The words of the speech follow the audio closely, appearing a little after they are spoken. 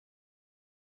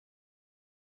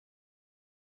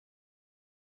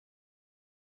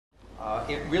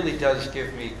It really does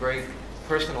give me great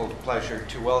personal pleasure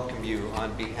to welcome you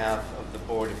on behalf of the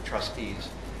Board of Trustees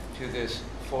to this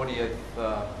 40th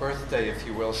birthday, if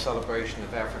you will, celebration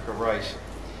of AfricaRice,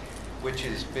 which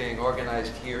is being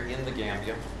organized here in the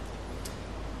Gambia.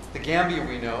 The Gambia,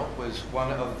 we know, was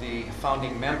one of the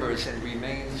founding members and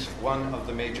remains one of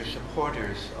the major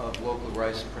supporters of local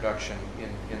rice production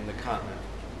in the continent.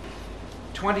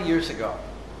 20 years ago,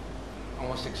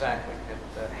 almost exactly,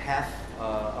 at half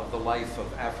of the life of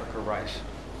AfricaRice,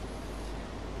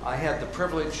 I had the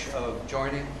privilege of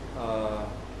joining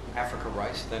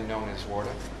AfricaRice, then known as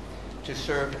WARDA, to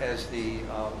serve as the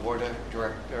WARDA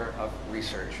Director of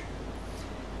Research.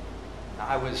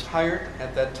 I was hired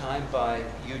at that time by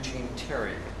Eugene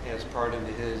Terry as part of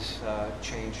his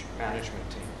change management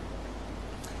team.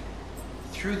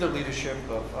 Through the leadership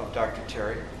of Dr.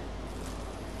 Terry,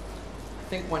 I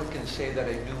think one can say that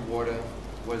a new WARDA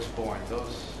was born.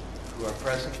 Those who are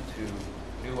present, who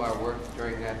knew our work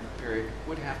during that period,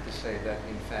 would have to say that,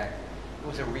 in fact, it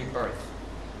was a rebirth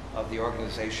of the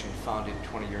organization founded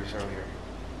 20 years earlier.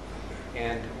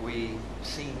 And we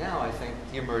see now, I think,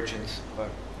 the emergence of a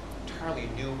entirely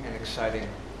new and exciting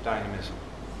dynamism.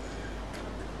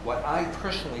 What I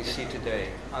personally see today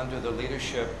under the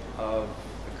leadership of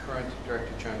the current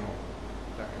Director General,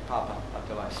 Dr. Papa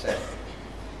Abdullah said,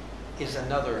 is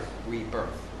another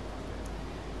rebirth.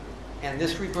 And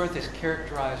this rebirth is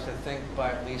characterized, I think,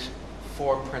 by at least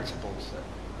 4 principles that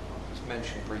I'll just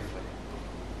mention briefly.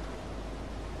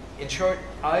 In short,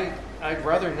 I'd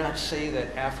rather not say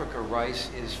that AfricaRice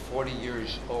is 40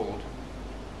 years old,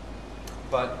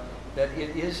 but that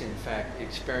it is, in fact,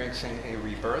 experiencing a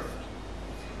rebirth.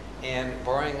 And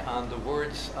borrowing on the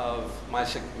words of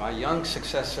my young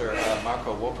successor,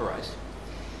 Marco Woperais,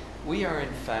 we are,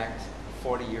 in fact,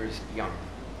 40 years young.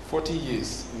 40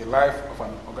 years in the life of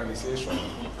an organization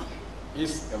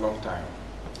is a long time.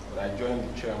 But I join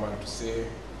the chairman to say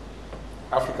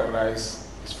AfricaRice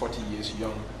is 40 years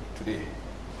young today.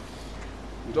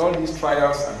 With all these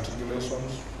trials and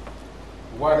tribulations,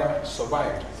 WADA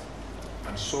survived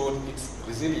and showed its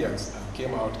resilience and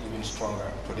came out even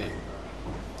stronger today.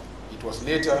 It was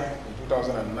later, in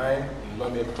 2009, in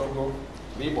Lomé, Togo,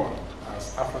 reborn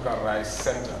as AfricaRice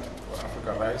Center, or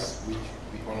AfricaRice, which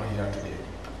we honor here today.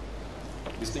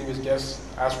 Distinguished guests,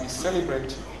 as we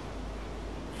celebrate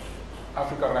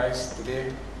AfricaRice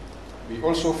today, we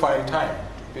also find time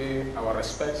to pay our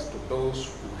respects to those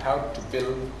who helped to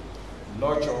build,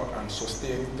 nurture, and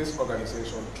sustain this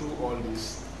organization through all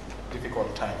these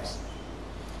difficult times.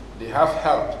 They have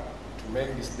helped to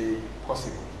make this day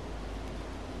possible.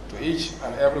 To each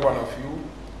and every one of you,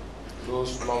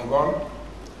 those long gone,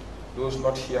 those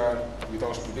not here with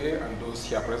us today, and those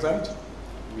here present,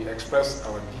 we express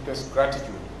our deepest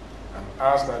gratitude and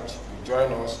ask that you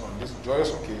join us on this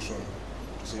joyous occasion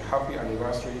to say happy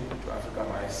anniversary to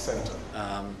AfricaRice Center.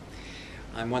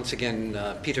 I'm once again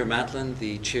Peter Matlon,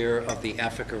 the chair of the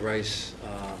AfricaRice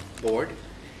Board,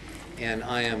 and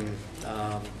I am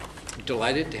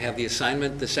delighted to have the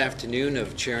assignment this afternoon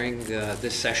of chairing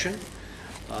this session,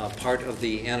 part of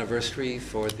the anniversary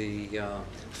for the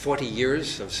 40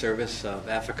 years of service of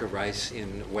AfricaRice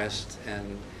in West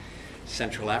and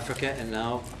Central Africa, and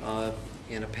now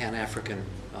in a Pan-African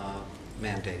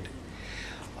mandate.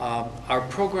 Our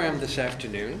program this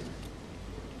afternoon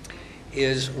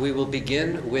is we will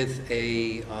begin with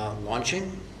a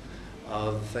launching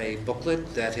of a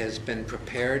booklet that has been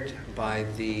prepared by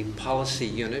the policy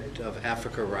unit of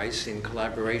AfricaRice in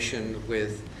collaboration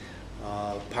with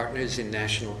partners in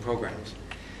national programs.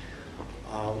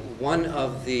 One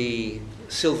of the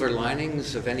silver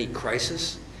linings of any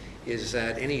crisis is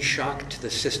that any shock to the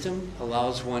system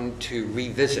allows one to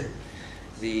revisit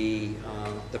the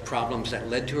problems that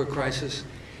led to a crisis,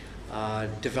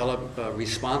 develop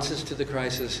responses to the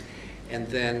crisis, and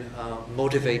then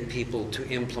motivate people to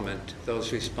implement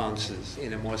those responses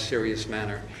in a more serious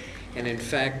manner. And in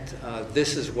fact,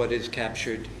 this is what is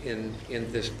captured in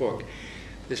this book.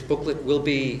 This booklet will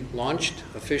be launched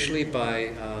officially by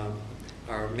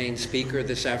our main speaker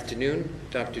this afternoon,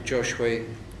 Dr. Josue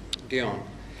Dione.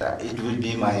 It will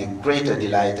be my great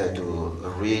delight to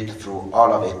read through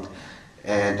all of it.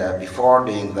 And before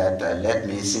doing that, let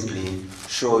me simply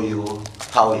show you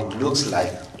how it looks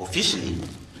like officially.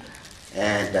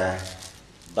 And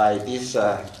by this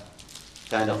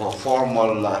kind of a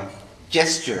formal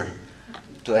gesture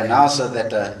to announce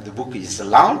that the book is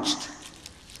launched.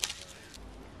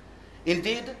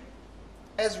 Indeed,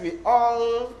 as we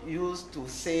all used to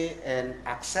say and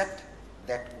accept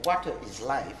that water is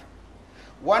life,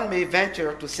 one may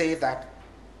venture to say that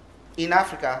in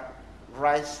Africa,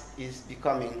 rice is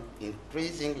becoming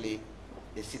increasingly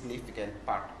a significant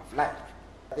part of life.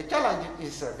 The challenge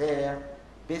is there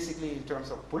basically in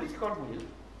terms of political will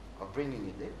of bringing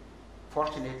it there.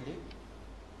 Fortunately,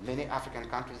 many African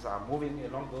countries are moving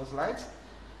along those lines,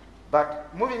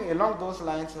 but moving along those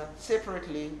lines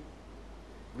separately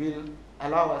will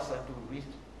allow us to reach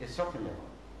a certain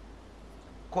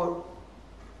level.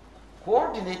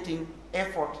 Coordinating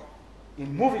effort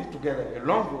in moving together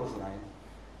along those lines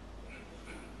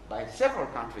by several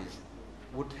countries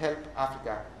would help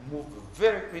Africa move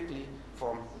very quickly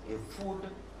from a food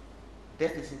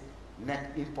deficit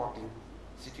net importing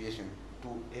situation to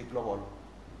a global,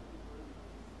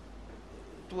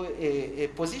 to a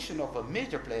position of a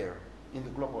major player in the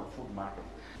global food market.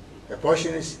 The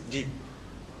portion is deep.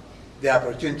 The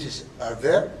opportunities are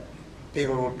there.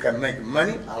 People can make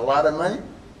money, a lot of money,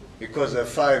 because of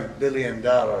 $5 billion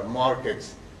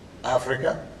markets,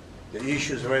 Africa. The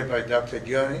issues raised by Dr.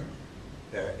 Dione,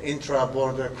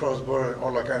 intra-border, cross-border,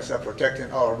 all that kind of stuff,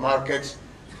 protecting our markets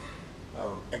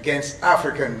against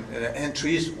African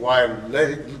entries while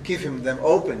keeping them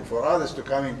open for others to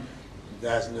come in,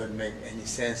 does not make any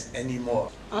sense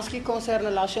anymore. En ce qui concerne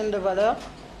la chaîne de valeur,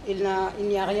 il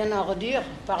n'y a rien à redire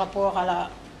par rapport à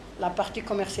la partie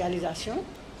commercialisation,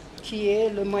 qui est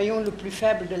le maillon le plus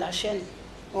faible de la chaîne.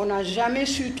 On n'a jamais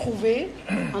su trouver,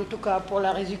 en tout cas pour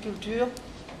la riziculture,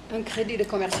 un crédit de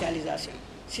commercialisation.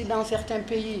 Si dans certains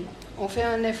pays, on fait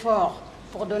un effort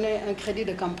pour donner un crédit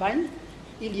de campagne,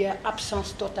 il y a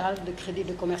absence totale de crédit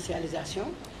de commercialisation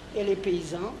et les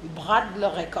paysans bradent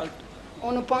leur récolte.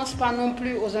 On ne pense pas non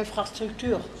plus aux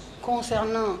infrastructures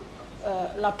concernant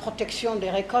la protection des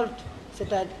récoltes,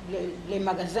 c'est-à-dire les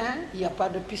magasins, il n'y a pas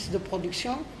de piste de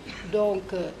production, donc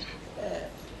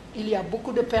il y a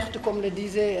beaucoup de pertes, comme le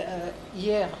disait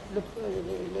hier le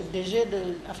DG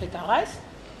de AfricaRice,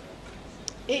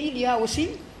 et il y a aussi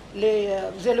les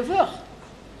éleveurs.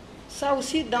 Ça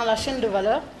aussi, dans la chaîne de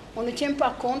valeur, on ne tient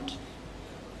pas compte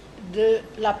de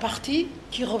la partie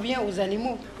qui revient aux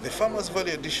animaux. The farmer's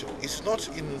value addition is not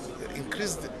in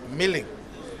increased milling,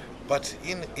 but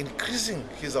in increasing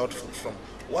his output from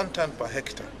 1 ton per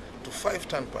hectare to 5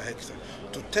 tons per hectare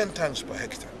to 10 tons per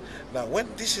hectare. Now, when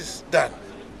this is done,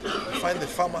 you find the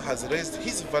farmer has raised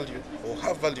his value or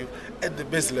her value at the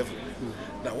base level.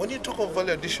 Now, when you talk of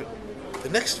value addition, the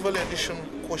next value addition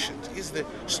quotient is the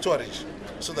storage,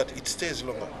 so that it stays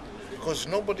longer. Because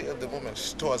nobody at the moment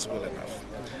stores well enough.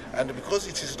 And because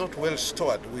it is not well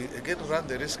stored, we again run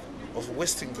the risk of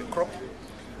wasting the crop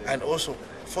and also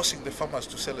forcing the farmers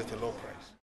to sell at a low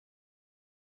price.